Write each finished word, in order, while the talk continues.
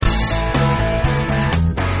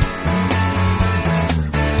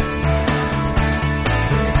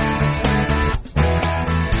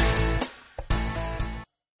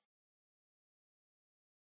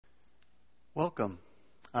Welcome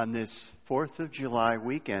on this 4th of July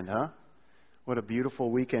weekend, huh? What a beautiful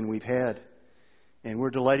weekend we've had. And we're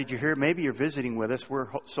delighted you're here. Maybe you're visiting with us. We're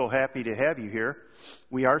so happy to have you here.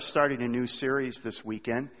 We are starting a new series this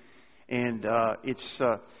weekend. And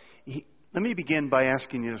let me begin by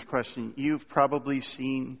asking you this question. You've probably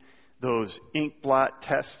seen those ink blot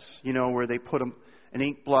tests, where they put an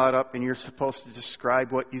ink blot up and you're supposed to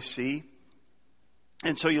describe what you see.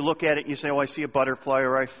 And so you look at it and you say, I see a butterfly,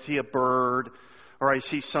 or I see a bird, or I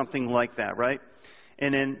see something like that, right?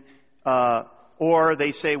 And then, or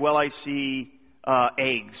they say, I see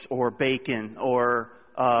eggs or bacon or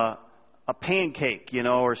a pancake,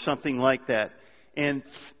 or something like that. And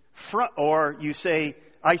or you say,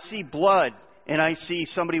 I see blood and I see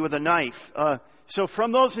somebody with a knife. So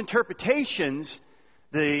from those interpretations,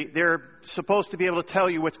 they're supposed to be able to tell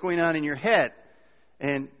you what's going on in your head.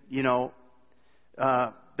 And,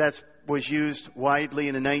 that was used widely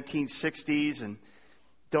in the 1960s, and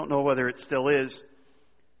don't know whether it still is.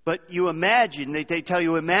 But you imagine, they tell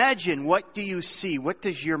you, imagine, what do you see? What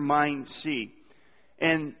does your mind see?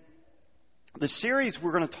 And the series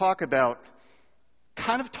we're going to talk about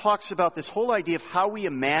kind of talks about this whole idea of how we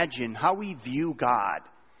imagine, how we view God.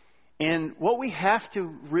 And what we have to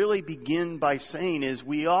really begin by saying is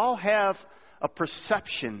we all have a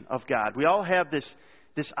perception of God. We all have this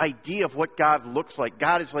idea of what God looks like.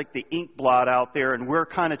 God is like the ink blot out there, and we're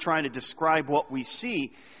kind of trying to describe what we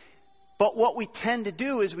see. But what we tend to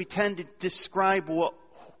do is we tend to describe what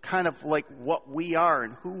we are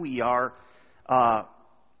and who we are.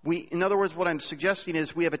 In other words, what I'm suggesting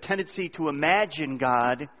is we have a tendency to imagine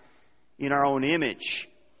God in our own image.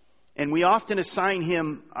 And we often assign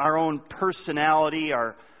Him our own personality,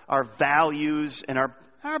 our values, and our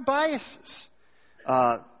biases.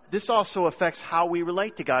 This also affects how we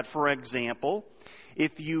relate to God. For example,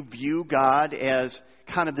 if you view God as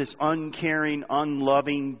kind of this uncaring,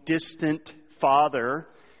 unloving, distant Father,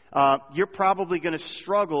 you're probably going to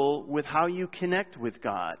struggle with how you connect with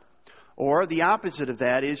God. Or the opposite of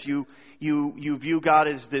that is you view God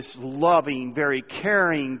as this loving, very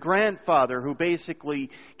caring grandfather who basically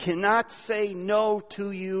cannot say no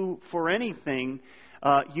to you for anything.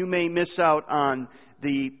 You may miss out on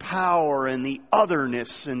the power and the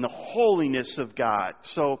otherness and the holiness of God.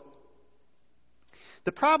 So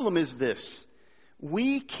the problem is this: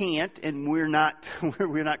 we can't, and we're not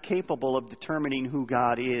capable of determining who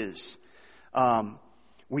God is.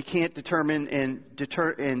 We can't determine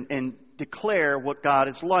and declare what God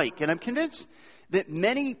is like. And I'm convinced that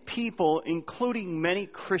many people, including many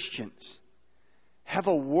Christians, have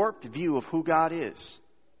a warped view of who God is.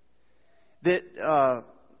 That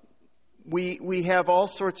we have all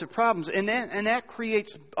sorts of problems, and that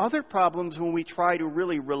creates other problems when we try to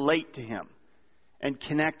really relate to Him and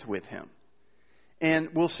connect with Him. And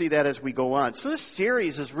we'll see that as we go on. So this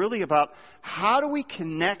series is really about how do we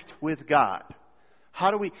connect with God?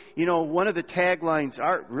 How do we, one of the taglines,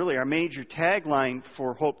 our major tagline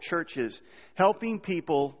for Hope Church is helping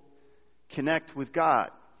people connect with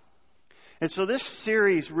God. And so this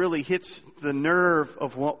series really hits the nerve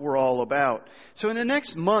of what we're all about. So in the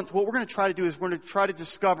next month, what we're going to try to do is we're going to try to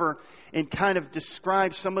discover and kind of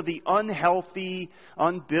describe some of the unhealthy,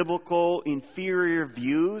 unbiblical, inferior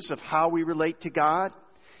views of how we relate to God.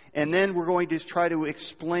 And then we're going to try to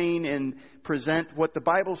explain and present what the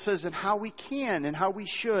Bible says and how we can and how we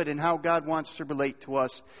should and how God wants to relate to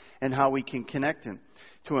us and how we can connect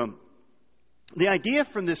to Him. The idea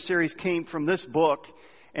from this series came from this book,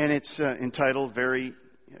 and it's entitled, very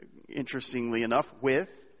interestingly enough, With.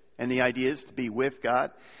 And the idea is to be with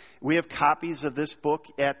God. We have copies of this book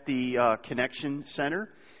at the Connection Center.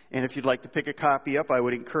 And if you'd like to pick a copy up, I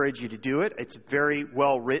would encourage you to do it. It's very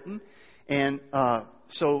well written. And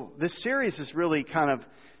so this series is really kind of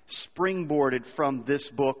springboarded from this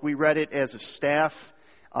book. We read it as a staff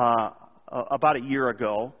about a year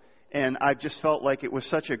ago. And I've just felt like it was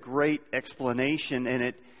such a great explanation,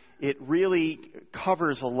 and it really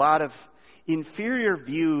covers a lot of inferior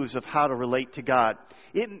views of how to relate to God.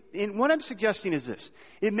 And what I'm suggesting is this.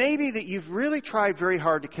 It may be that you've really tried very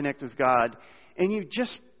hard to connect with God, and you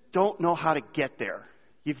just don't know how to get there.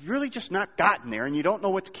 You've really just not gotten there, and you don't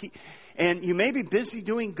know what to keep. And you may be busy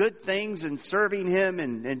doing good things and serving Him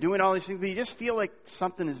and doing all these things, but you just feel like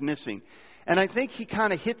something is missing. And I think he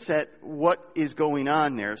kind of hits at what is going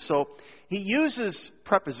on there. So he uses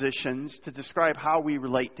prepositions to describe how we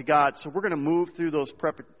relate to God. So we're going to move through those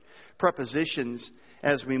prepositions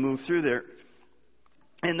as we move through there.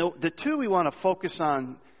 And the two we want to focus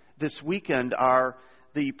on this weekend are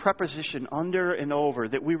the preposition under and over.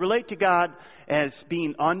 That we relate to God as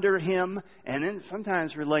being under Him, and then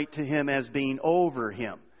sometimes relate to Him as being over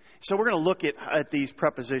Him. So we're going to look at these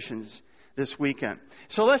prepositions this weekend.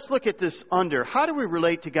 So let's look at this under. How do we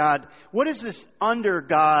relate to God? What is this under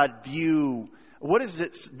God view? What is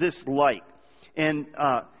this like? And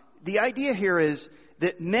the idea here is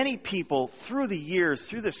that many people through the years,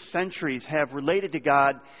 through the centuries, have related to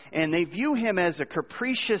God, and they view Him as a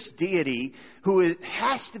capricious deity who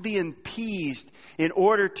has to be appeased in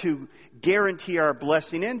order to guarantee our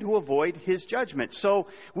blessing and to avoid His judgment. So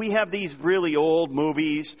we have these really old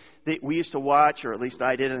movies that we used to watch, or at least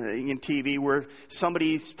I did in TV, where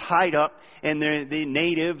somebody's tied up and the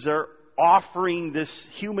natives are offering this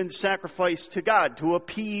human sacrifice to God to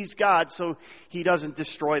appease God so He doesn't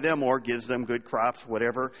destroy them or gives them good crops,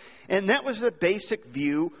 whatever. And that was the basic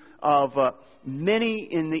view of many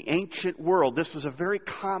in the ancient world. This was a very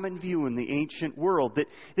common view in the ancient world,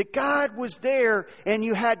 that God was there and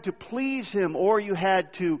you had to please Him, or you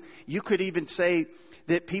could even say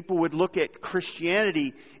that people would look at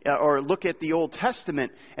Christianity or look at the Old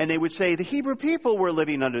Testament and they would say the Hebrew people were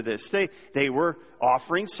living under this. They were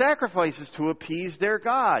offering sacrifices to appease their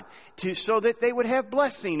God, so that they would have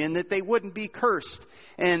blessing and that they wouldn't be cursed.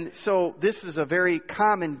 And so this is a very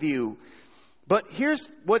common view. But here's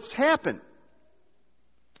what's happened.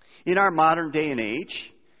 In our modern day and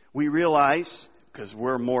age, we realize, because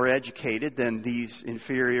we're more educated than these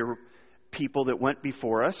inferior people that went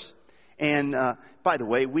before us, and by the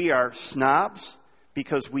way, we are snobs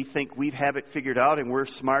because we think we have it figured out and we're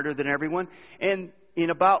smarter than everyone. And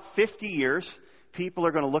in about 50 years, people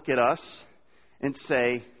are going to look at us and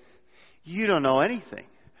say, you don't know anything.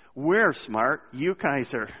 We're smart. You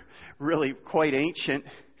guys are really quite ancient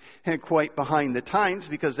and quite behind the times,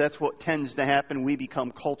 because that's what tends to happen. We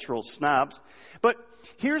become cultural snobs. But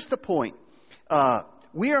here's the point.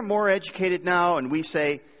 We are more educated now, and we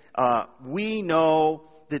say, we know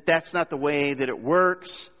that that's not the way that it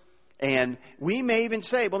works. And we may even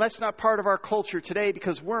say, well, that's not part of our culture today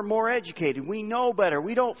because we're more educated. We know better.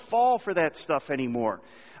 We don't fall for that stuff anymore.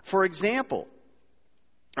 For example,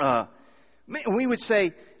 we would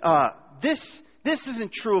say, this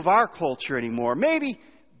isn't true of our culture anymore. Maybe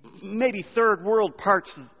third world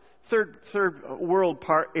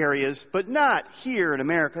areas, but not here in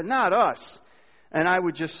America, not us. And I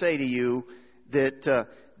would just say to you that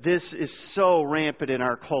this is so rampant in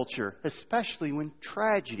our culture, especially when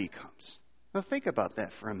tragedy comes. Now think about that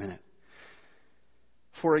for a minute.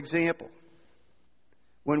 For example,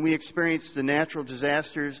 when we experience the natural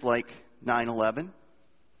disasters like 9/11,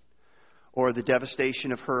 or the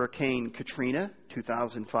devastation of Hurricane Katrina,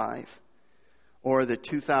 2005, or the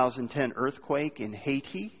 2010 earthquake in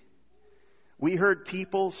Haiti, we heard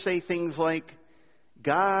people say things like,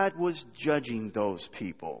 God was judging those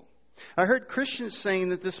people. I heard Christians saying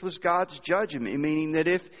that this was God's judgment, meaning that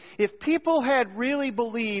if people had really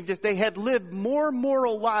believed, if they had lived more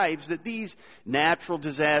moral lives, that these natural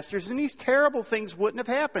disasters and these terrible things wouldn't have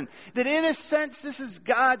happened. That in a sense, this is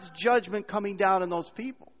God's judgment coming down on those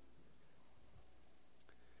people.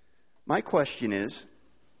 My question is,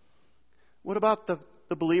 what about the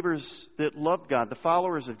believers that loved God, the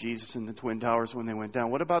followers of Jesus in the Twin Towers when they went down?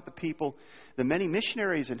 What about the people, the many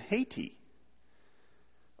missionaries in Haiti?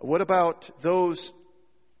 What about those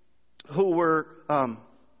who were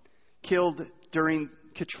killed during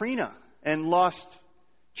Katrina and lost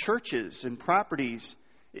churches and properties?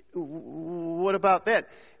 What about that?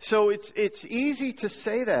 So it's easy to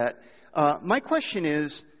say that. My question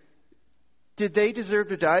is, did they deserve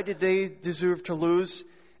to die? Did they deserve to lose?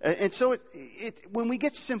 And so when we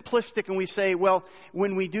get simplistic and we say, well,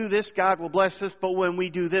 when we do this, God will bless us, but when we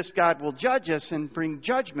do this, God will judge us and bring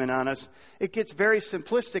judgment on us, it gets very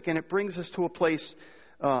simplistic and it brings us to a place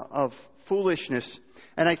of foolishness.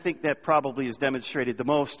 And I think that probably is demonstrated the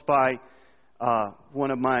most by one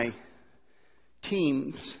of my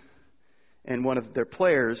teams and one of their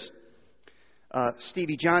players,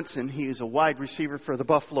 Stevie Johnson. He is a wide receiver for the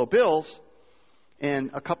Buffalo Bills.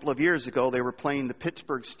 And a couple of years ago, they were playing the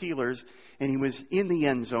Pittsburgh Steelers, and he was in the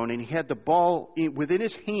end zone, and he had the ball within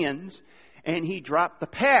his hands, and he dropped the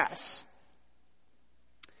pass.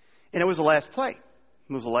 And it was the last play.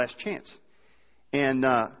 It was the last chance. And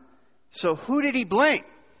so who did he blame?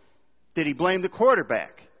 Did he blame the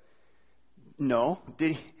quarterback? No.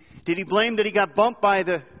 Did he blame that he got bumped by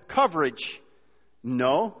the coverage?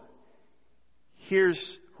 No.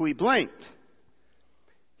 Here's who he blamed.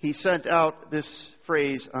 He sent out this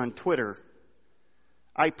phrase on Twitter.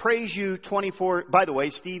 I praise you 24... By the way,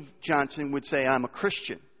 Steve Johnson would say, I'm a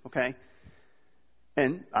Christian, okay?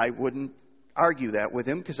 And I wouldn't argue that with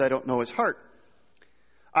him because I don't know his heart.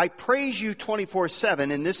 I praise you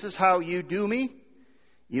 24/7, and this is how you do me?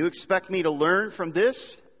 You expect me to learn from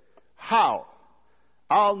this? How?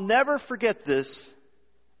 I'll never forget this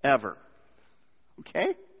ever.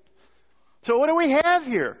 Okay? So what do we have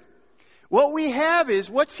here? What we have is,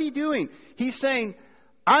 what's he doing? He's saying,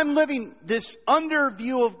 I'm living this under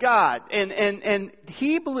view of God. And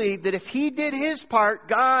he believed that if he did his part,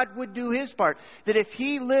 God would do his part. That if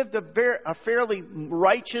he lived a fairly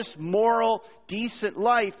righteous, moral, decent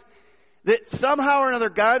life, that somehow or another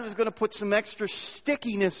God was going to put some extra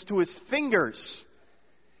stickiness to his fingers.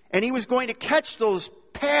 And he was going to catch those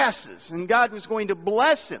passes. And God was going to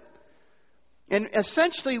bless him. And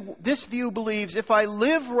essentially, this view believes if I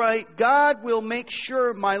live right, God will make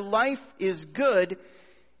sure my life is good.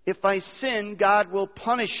 If I sin, God will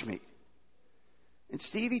punish me. And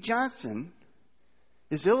Stevie Johnson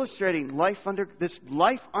is illustrating life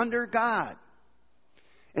under God.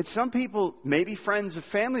 And some people, maybe friends of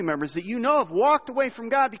family members that you know have walked away from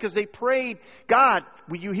God because they prayed, God,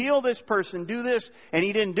 will you heal this person, do this? And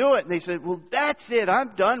he didn't do it. And they said, well, that's it.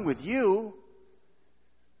 I'm done with you.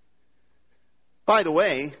 By the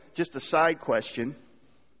way, just a side question.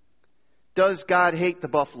 Does God hate the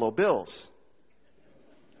Buffalo Bills?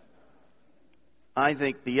 I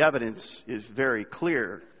think the evidence is very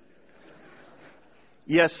clear.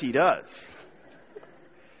 Yes, he does.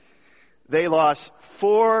 They lost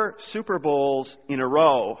 4 Super Bowls in a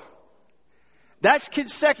row. That's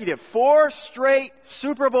consecutive. 4 straight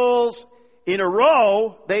Super Bowls in a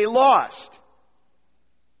row they lost.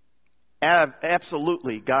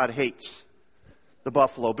 Absolutely, God hates the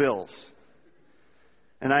Buffalo Bills.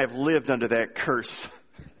 And I have lived under that curse.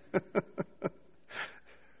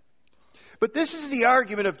 But this is the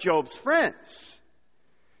argument of Job's friends.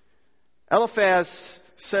 Eliphaz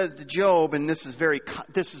said to Job, and this is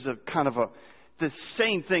the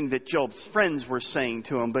same thing that Job's friends were saying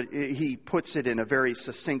to him, but he puts it in a very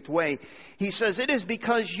succinct way. He says, "It is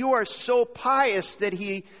because you are so pious that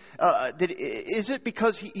he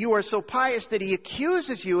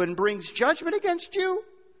accuses you and brings judgment against you?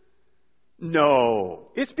 No,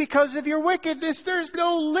 it's because of your wickedness. There's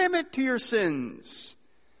no limit to your sins."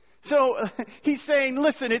 So he's saying,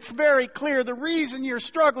 listen, it's very clear. The reason you're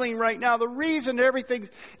struggling right now, the reason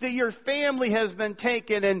that your family has been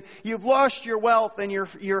taken and you've lost your wealth and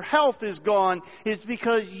your health is gone is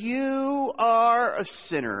because you are a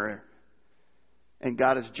sinner and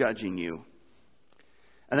God is judging you.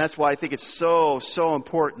 And that's why I think it's so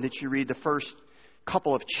important that you read the first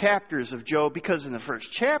couple of chapters of Job, because in the first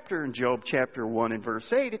chapter, in Job chapter 1 and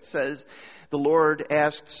verse 8, it says, the Lord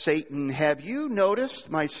asked Satan, "Have you noticed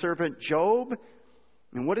my servant Job?"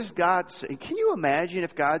 And what does God say? Can you imagine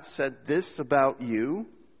if God said this about you?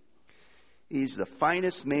 He's the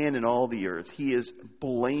finest man in all the earth. He is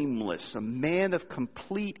blameless, a man of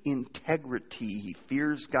complete integrity. He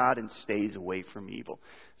fears God and stays away from evil.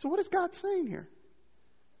 So what is God saying here?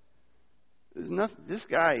 This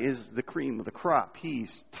guy is the cream of the crop.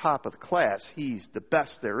 He's top of the class. He's the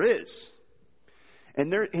best there is.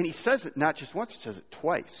 And he says it not just once, he says it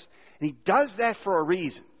twice. And he does that for a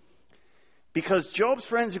reason. Because Job's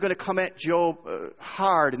friends are going to come at Job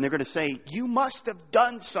hard, and they're going to say, you must have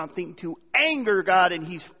done something to anger God, and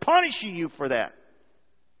he's punishing you for that.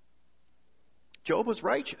 Job was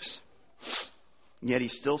righteous, and yet he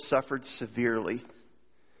still suffered severely.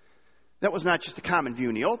 That was not just a common view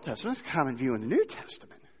in the Old Testament, it's a common view in the New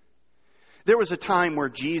Testament. There was a time where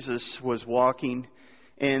Jesus was walking,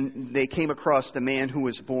 and they came across the man who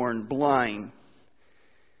was born blind.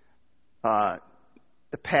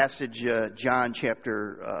 The passage, John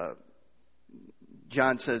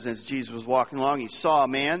says, as Jesus was walking along, he saw a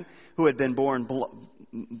man who had been born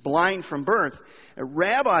blind from birth. A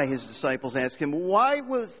rabbi, his disciples asked him, why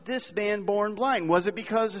was this man born blind? Was it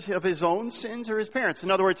because of his own sins or his parents?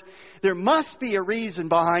 In other words, there must be a reason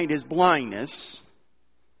behind his blindness.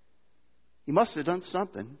 He must have done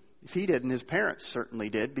something. If he didn't, his parents certainly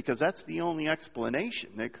did, because that's the only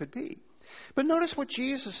explanation there could be. But notice what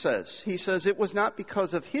Jesus says. He says it was not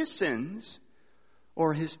because of his sins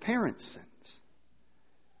or his parents' sins.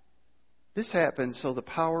 This happened so the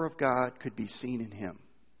power of God could be seen in him.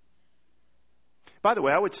 By the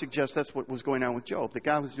way, I would suggest that's what was going on with Job, that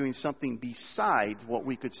God was doing something besides what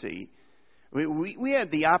we could see. We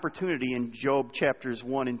had the opportunity in Job chapters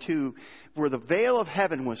 1 and 2 where the veil of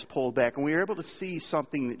heaven was pulled back and we were able to see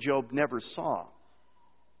something that Job never saw.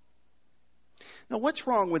 Now, what's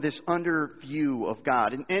wrong with this under view of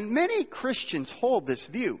God? And many Christians hold this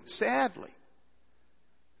view, sadly.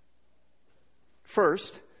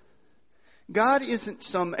 First, God isn't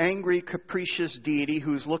some angry, capricious deity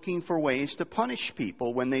who's looking for ways to punish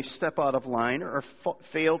people when they step out of line or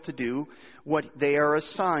fail to do what they are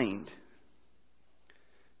assigned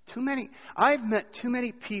I've met too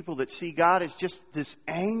many people that see God as just this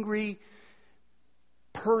angry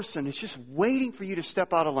person. It's just waiting for you to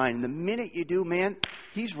step out of line. And the minute you do, man,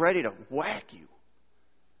 He's ready to whack you.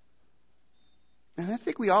 And I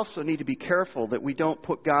think we also need to be careful that we don't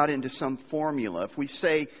put God into some formula. If we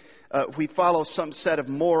say, if we follow some set of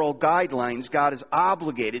moral guidelines, God is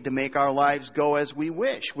obligated to make our lives go as we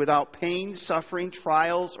wish, without pain, suffering,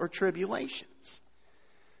 trials, or tribulations.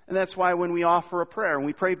 And that's why when we offer a prayer, and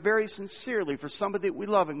we pray very sincerely for somebody that we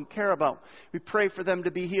love and care about, we pray for them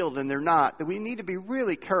to be healed and they're not, that we need to be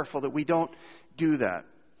really careful that we don't do that.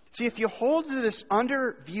 See, if you hold to this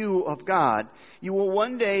under view of God, you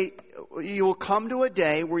will come to a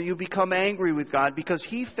day where you become angry with God because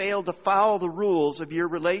He failed to follow the rules of your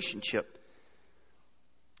relationship.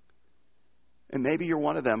 And maybe you're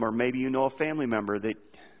one of them, or maybe you know a family member that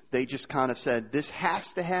they just kind of said, this has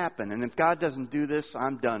to happen, and if God doesn't do this,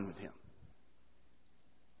 I'm done with Him.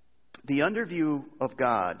 The underview of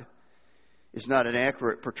God is not an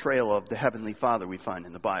accurate portrayal of the Heavenly Father we find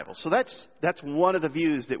in the Bible. So that's one of the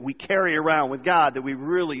views that we carry around with God that we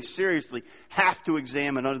really seriously have to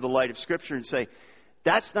examine under the light of Scripture and say,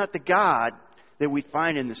 that's not the God that we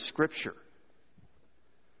find in the Scripture.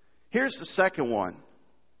 Here's the second one.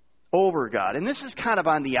 Over God. And this is kind of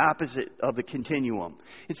on the opposite of the continuum.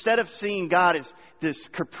 Instead of seeing God as this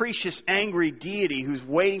capricious, angry deity who's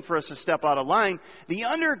waiting for us to step out of line, the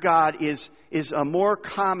under God is a more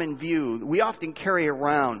common view. We often carry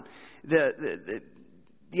around. The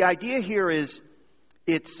idea here is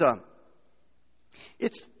it's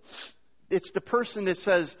the person that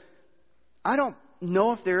says, I don't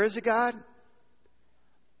know if there is a God.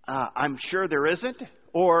 I'm sure there isn't.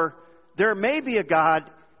 Or there may be a God,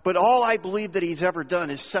 but all I believe that He's ever done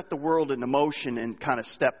is set the world into motion and kind of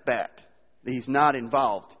step back. He's not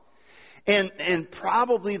involved. And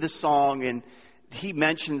probably the song, and he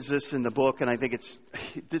mentions this in the book, and I think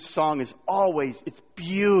this song is it's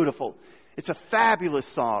beautiful. It's a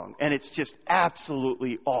fabulous song, and it's just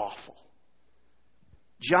absolutely awful.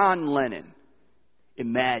 John Lennon,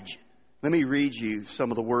 Imagine. Let me read you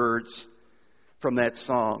some of the words from that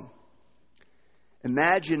song.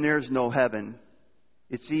 Imagine there's no heaven.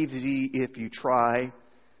 It's easy if you try.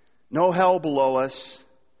 No hell below us.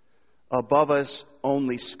 Above us,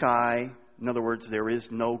 only sky. In other words, there is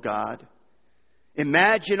no God.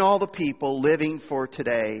 Imagine all the people living for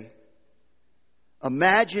today.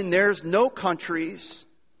 Imagine there's no countries.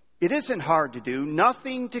 It isn't hard to do.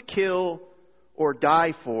 Nothing to kill or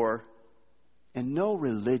die for. And no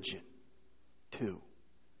religion, too.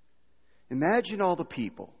 Imagine all the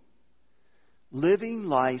people living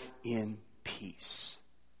life in peace.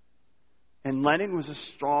 And Lennon was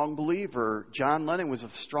a strong believer. John Lennon was a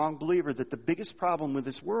strong believer that the biggest problem with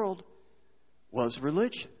this world was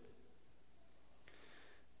religion.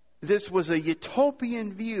 This was a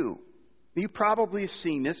utopian view. You probably have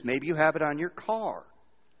seen this. Maybe you have it on your car.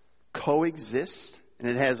 Coexist. And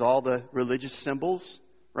it has all the religious symbols,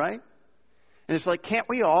 right? And it's like, can't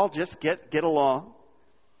we all just get along?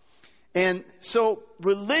 And so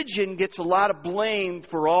religion gets a lot of blame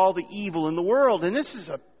for all the evil in the world. And this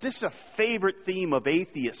is a favorite theme of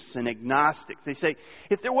atheists and agnostics. They say,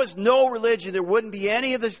 if there was no religion, there wouldn't be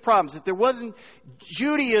any of these problems. If there wasn't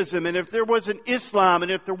Judaism, and if there wasn't Islam,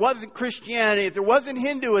 and if there wasn't Christianity, if there wasn't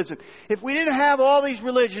Hinduism, if we didn't have all these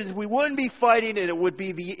religions, we wouldn't be fighting, and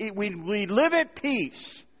we'd live at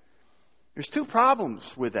peace. There's two problems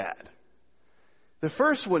with that. The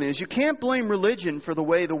first one is you can't blame religion for the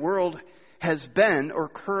way the world has been or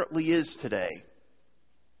currently is today.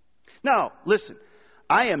 Now, listen,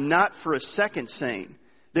 I am not for a second saying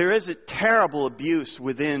there is a terrible abuse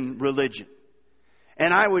within religion.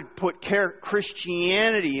 And I would put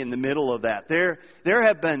Christianity in the middle of that. There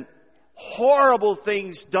have been horrible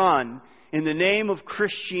things done in the name of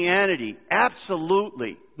Christianity.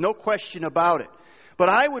 Absolutely. No question about it. But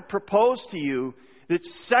I would propose to you that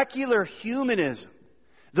secular humanism,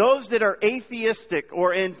 those that are atheistic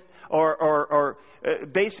or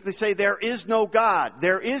basically say there is no God,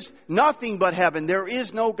 there is nothing but heaven, there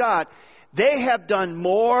is no God, they have done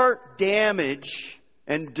more damage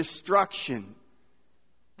and destruction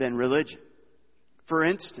than religion. For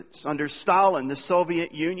instance, under Stalin, the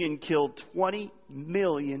Soviet Union killed 20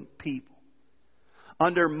 million people.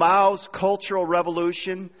 Under Mao's Cultural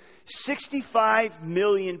Revolution, 65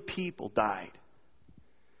 million people died.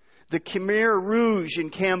 The Khmer Rouge in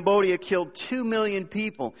Cambodia killed 2 million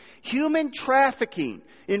people. Human trafficking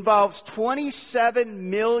involves 27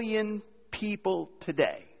 million people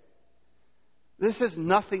today. This has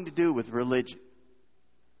nothing to do with religion.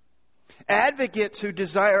 Advocates who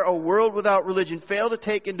desire a world without religion fail to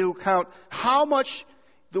take into account how much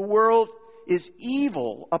The world is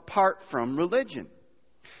evil apart from religion.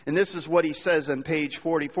 And this is what he says on page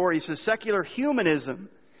 44. He says, secular humanism,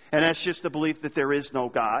 and that's just the belief that there is no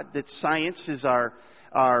God, that science is our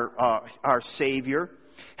savior,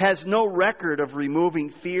 has no record of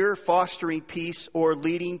removing fear, fostering peace, or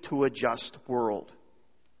leading to a just world.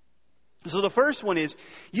 So the first one is,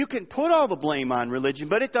 you can put all the blame on religion,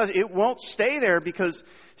 but it won't stay there, because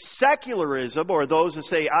secularism, or those who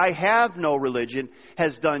say, I have no religion,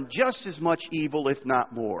 has done just as much evil, if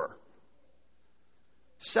not more.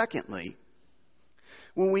 Secondly,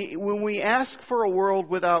 when we ask for a world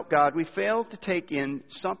without God, we fail to take in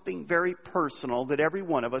something very personal that every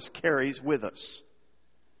one of us carries with us.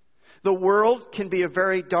 The world can be a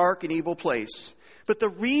very dark and evil place. But the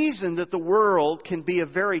reason that the world can be a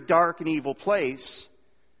very dark and evil place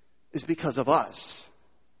is because of us.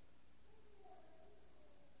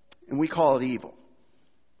 And we call it evil.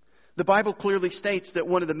 The Bible clearly states that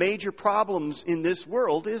one of the major problems in this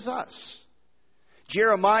world is us.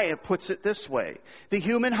 Jeremiah puts it this way: the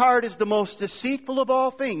human heart is the most deceitful of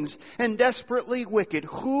all things and desperately wicked.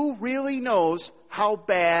 Who really knows how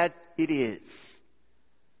bad it is?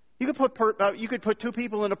 You could put two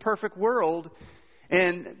people in a perfect world,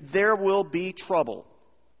 and there will be trouble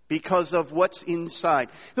because of what's inside.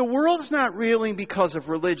 The world is not really because of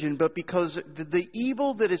religion, but because of the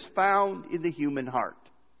evil that is found in the human heart.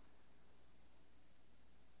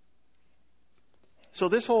 So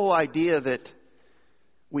this whole idea that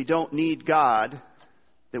we don't need God,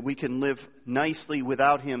 that we can live nicely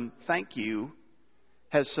without Him, thank you,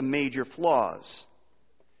 has some major flaws.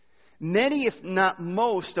 Many, if not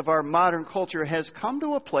most, of our modern culture has come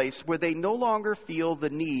to a place where they no longer feel the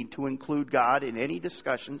need to include God in any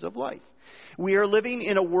discussions of life. We are living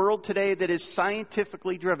in a world today that is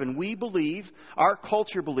scientifically driven. We believe, our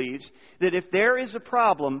culture believes, that if there is a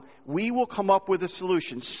problem, we will come up with a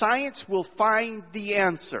solution. Science will find the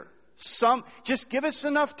answer. Just give us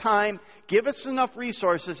enough time, give us enough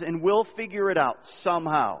resources, and we'll figure it out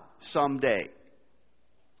somehow, someday.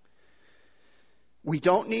 We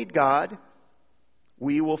don't need God.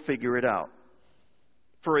 We will figure it out.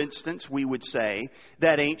 For instance, we would say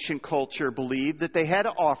that ancient culture believed that they had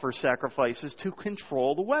to offer sacrifices to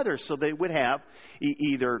control the weather, so they would have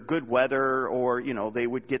either good weather or, they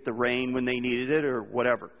would get the rain when they needed it or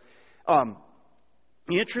whatever. The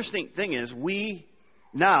interesting thing is we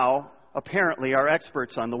now apparently are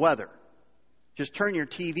experts on the weather. Just turn your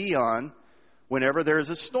TV on whenever there's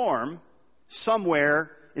a storm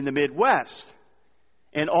somewhere in the Midwest.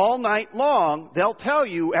 And all night long, they'll tell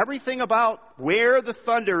you everything about where the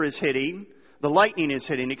thunder is hitting, the lightning is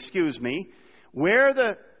hitting, where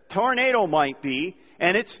the tornado might be,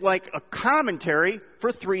 and it's like a commentary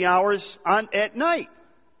for 3 hours at night.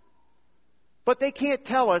 But they can't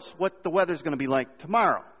tell us what the weather's going to be like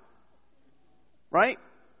tomorrow. Right?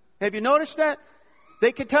 Have you noticed that?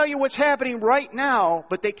 They can tell you what's happening right now,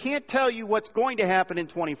 but they can't tell you what's going to happen in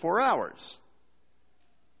 24 hours.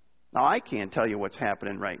 Now, I can't tell you what's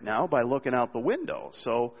happening right now by looking out the window.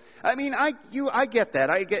 So, I get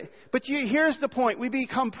that. But here's the point. We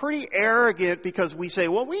become pretty arrogant because we say,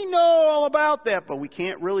 well, we know all about that, but we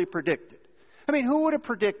can't really predict it. Who would have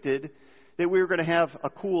predicted that we were going to have a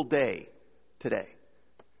cool day today?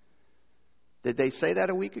 Did they say that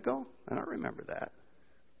a week ago? I don't remember that.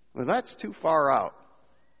 Well, that's too far out.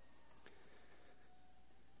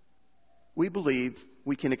 We believe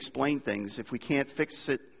we can explain things. If we can't fix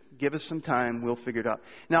it, give us some time, we'll figure it out.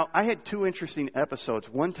 Now, I had two interesting episodes.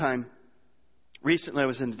 One time, recently I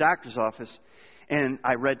was in the doctor's office, and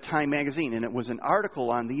I read Time magazine, and it was an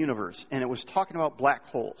article on the universe, and it was talking about black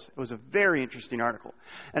holes. It was a very interesting article.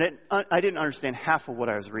 And I didn't understand half of what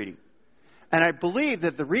I was reading. And I believe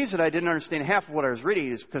that the reason I didn't understand half of what I was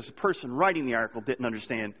reading is because the person writing the article didn't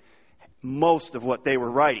understand most of what they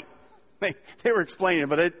were writing. They were explaining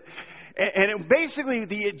it, basically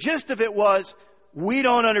the gist of it was, we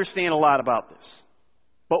don't understand a lot about this.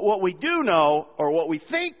 But what we do know, or what we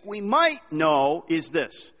think we might know, is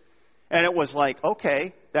this. And it was like,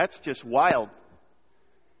 okay, that's just wild.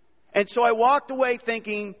 And so I walked away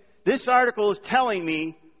thinking, this article is telling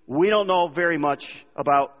me we don't know very much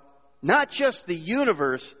about not just the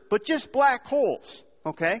universe, but just black holes.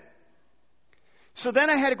 Okay? So then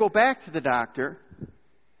I had to go back to the doctor,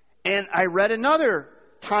 and I read another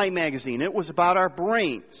Time magazine. It was about our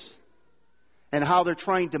brains and how they're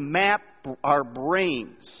trying to map our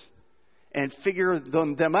brains and figure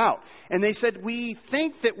them out. And they said, we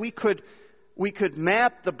think that we could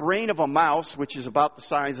map the brain of a mouse, which is about the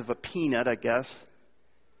size of a peanut, I guess,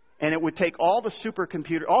 And it would take all the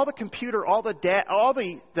supercomputer, all the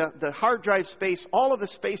hard drive space, all of the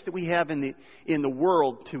space that we have in the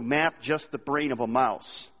world to map just the brain of a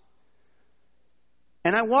mouse.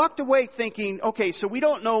 And I walked away thinking, okay, so we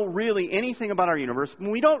don't know really anything about our universe.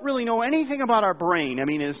 We don't really know anything about our brain. I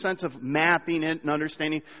mean, in the sense of mapping it and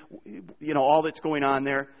understanding, all that's going on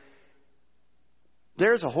there.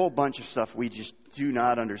 There's a whole bunch of stuff we just do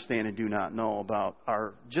not understand and do not know about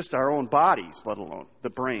our own bodies, let alone the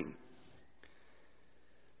brain.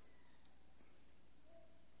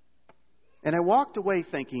 And I walked away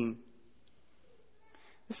thinking,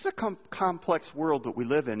 this is a complex world that we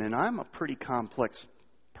live in, and I'm a pretty complex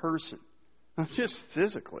person. Not just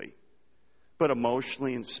physically, but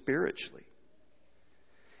emotionally and spiritually.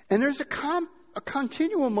 And there's a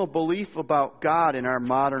continuum of belief about God in our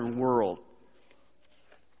modern world.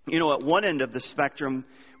 At one end of the spectrum,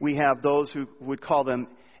 we have those who would call them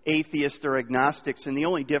atheists or agnostics. And the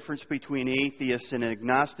only difference between atheist and an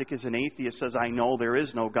agnostic is an atheist says, I know there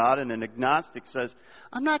is no God. And an agnostic says,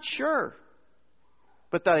 I'm not sure.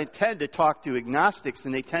 But I tend to talk to agnostics,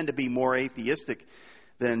 and they tend to be more atheistic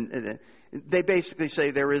than... They basically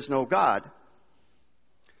say there is no God.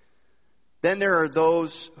 Then there are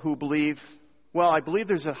those who believe, well, I believe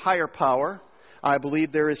there's a higher power. I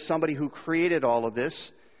believe there is somebody who created all of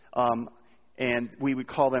this. And we would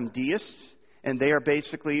call them deists. And they are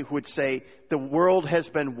basically who would say the world has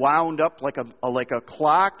been wound up like a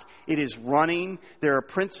clock. It is running. There are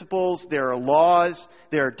principles. There are laws.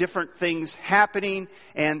 There are different things happening.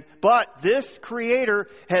 But this Creator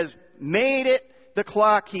has made it the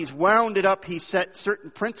clock. He's wound it up. He set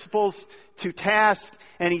certain principles to task.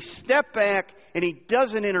 And He stepped back and He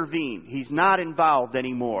doesn't intervene. He's not involved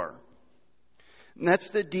anymore. And that's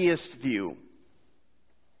the deist view.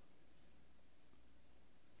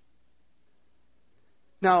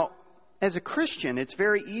 Now, as a Christian, it's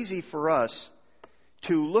very easy for us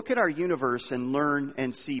to look at our universe and learn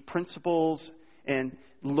and see principles and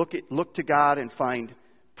look to God and find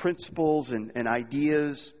principles and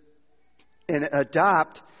ideas and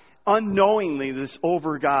adopt unknowingly this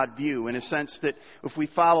over God view, in a sense that if we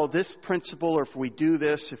follow this principle, or if we do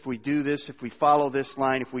this, if we follow this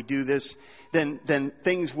line, if we do this, then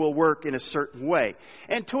things will work in a certain way.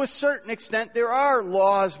 And to a certain extent, there are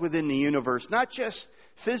laws within the universe, not just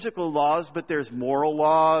physical laws, but there's moral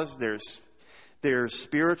laws, there's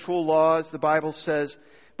spiritual laws, the Bible says.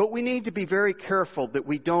 But we need to be very careful that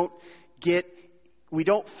we don't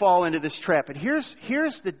fall into this trap. And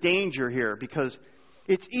here's the danger here, because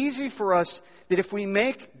it's easy for us that if we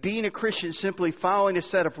make being a Christian simply following a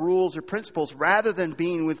set of rules or principles rather than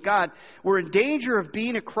being with God, we're in danger of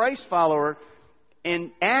being a Christ follower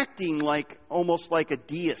and acting almost like a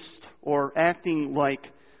deist, or acting like...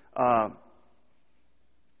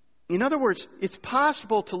 In other words, it's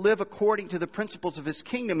possible to live according to the principles of His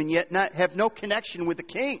kingdom and yet not have no connection with the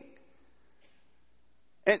King.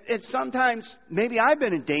 And sometimes, maybe I've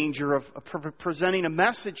been in danger of presenting a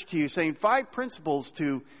message to you saying 5 principles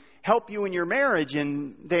to help you in your marriage.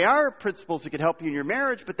 And they are principles that could help you in your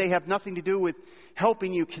marriage, but they have nothing to do with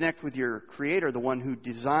helping you connect with your Creator, the one who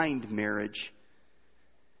designed marriage.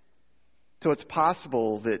 So it's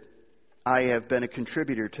possible that I have been a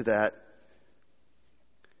contributor to that.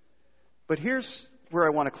 But here's where I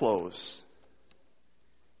want to close.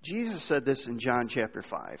 Jesus said this in John chapter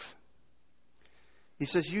 5. He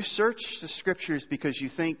says, you search the Scriptures because you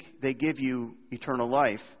think they give you eternal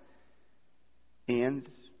life. And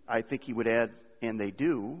I think He would add, and they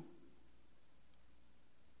do.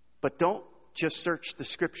 But don't just search the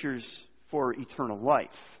Scriptures for eternal life.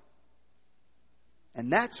 And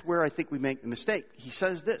that's where I think we make the mistake. He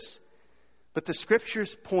says this, but the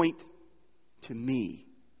Scriptures point to me.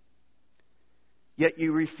 Yet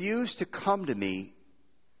you refuse to come to me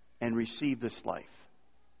and receive this life.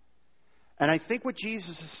 And I think what Jesus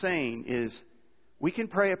is saying is, we can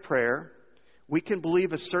pray a prayer, we can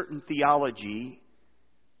believe a certain theology,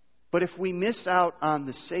 but if we miss out on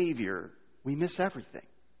the Savior, we miss everything.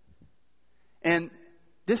 And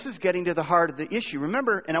this is getting to the heart of the issue.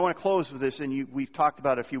 Remember, and I want to close with this, and we've talked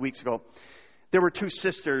about it a few weeks ago. There were 2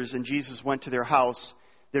 sisters, and Jesus went to their house.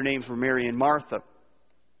 Their names were Mary and Martha.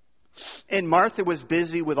 And Martha was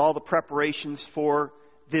busy with all the preparations for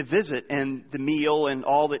the visit and the meal and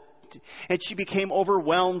all that. And she became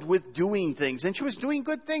overwhelmed with doing things. And she was doing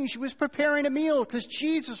good things. She was preparing a meal because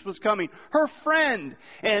Jesus was coming, her friend.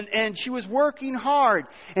 And she was working hard.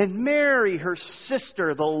 And Mary, her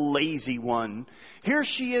sister, the lazy one. Here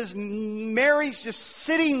she is. Mary's just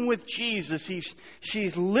sitting with Jesus.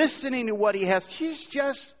 She's listening to what He has. She's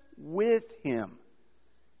just with Him.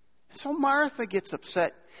 So Martha gets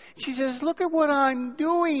upset. She says, look at what I'm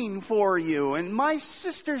doing for you, and my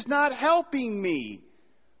sister's not helping me.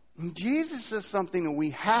 And Jesus says something that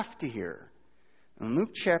we have to hear. In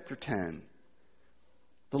Luke chapter 10,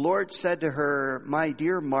 the Lord said to her, my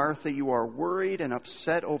dear Martha, you are worried and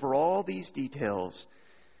upset over all these details.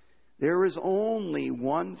 There is only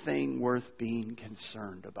one thing worth being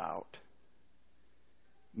concerned about.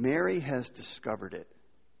 Mary has discovered it,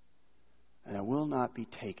 and it will not be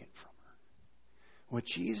taken from her. What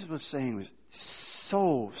Jesus was saying was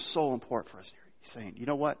so important for us here. He's saying, you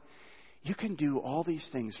know what? You can do all these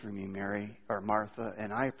things for me, Mary or Martha,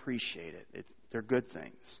 and I appreciate it. They're good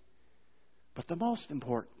things. But the most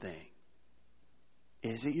important thing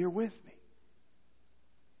is that you're with me.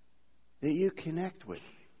 That you connect with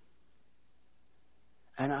me.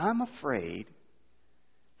 And I'm afraid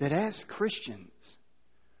that as Christians,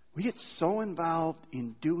 we get so involved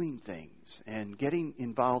in doing things and getting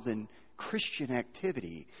involved in Christian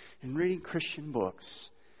activity and reading Christian books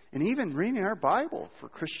and even reading our Bible for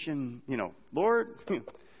Christian, Lord,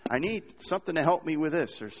 I need something to help me with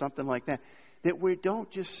this or something like that. That we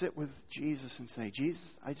don't just sit with Jesus and say, Jesus,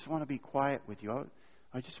 I just want to be quiet with you.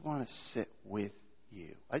 I just want to sit with you.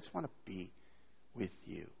 I just want to be with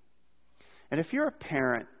you. And if you're a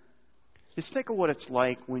parent, just think of what it's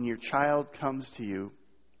like when your child comes to you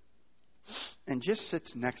and just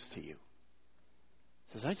sits next to you.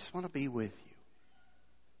 Says, I just want to be with you.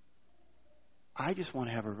 I just want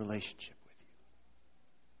to have a relationship with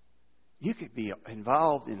you. You could be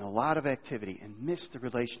involved in a lot of activity and miss the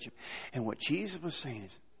relationship. And what Jesus was saying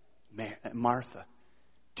is, Martha,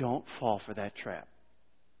 don't fall for that trap.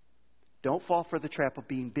 Don't fall for the trap of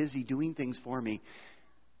being busy doing things for me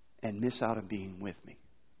and miss out on being with me.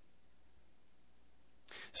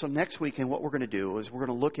 So next weekend, what we're going to do is we're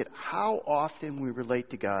going to look at how often we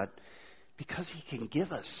relate to God because He can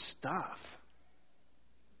give us stuff.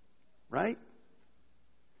 Right?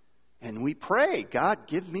 And we pray, God,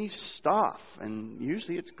 give me stuff. And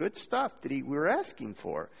usually it's good stuff that we're asking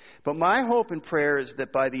for. But my hope and prayer is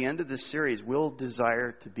that by the end of this series, we'll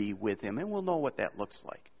desire to be with Him. And we'll know what that looks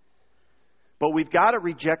like. But we've got to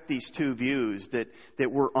reject these two views,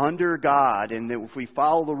 that we're under God and that if we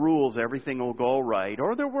follow the rules, everything will go right.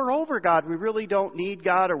 Or that we're over God, we really don't need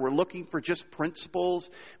God, or we're looking for just principles,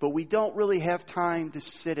 but we don't really have time to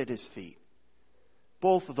sit at His feet.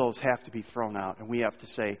 Both of those have to be thrown out, and we have to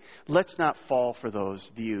say, let's not fall for those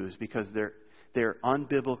views because they're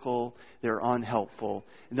unbiblical, they're unhelpful,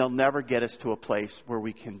 and they'll never get us to a place where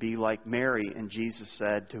we can be like Mary. And Jesus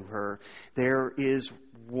said to her, there is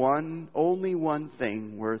only one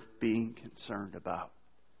thing worth being concerned about.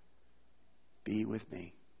 Be with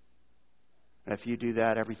me. And if you do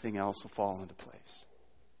that, everything else will fall into place.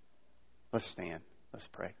 Let's stand. Let's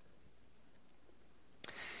pray.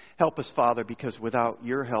 Help us, Father, because without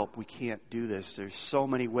your help, we can't do this. There's so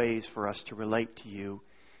many ways for us to relate to you.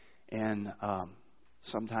 And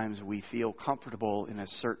sometimes we feel comfortable in a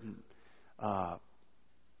certain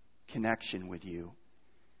connection with you.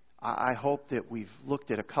 I hope that we've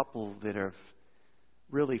looked at a couple that are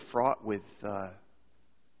really fraught with they're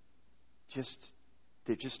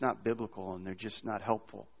just not biblical and they're just not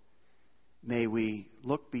helpful. May we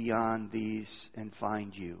look beyond these and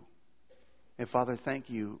find you. And Father,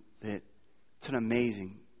 thank you that it's an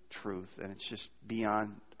amazing truth and it's just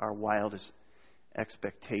beyond our wildest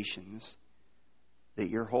expectations that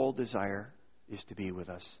your whole desire is to be with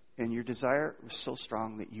us. And your desire was so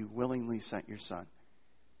strong that you willingly sent your Son.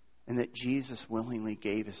 And that Jesus willingly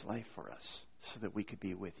gave His life for us so that we could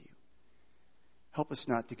be with you. Help us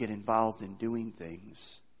not to get involved in doing things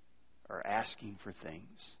or asking for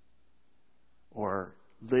things or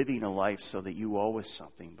living a life so that you owe us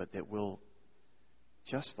something, but that we'll,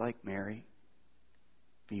 just like Mary,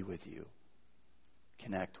 be with you,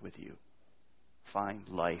 connect with you, find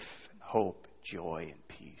life and hope, joy and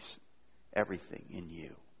peace, everything in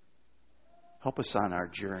you. Help us on our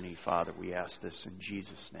journey, Father. We ask this in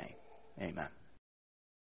Jesus' name. Amen.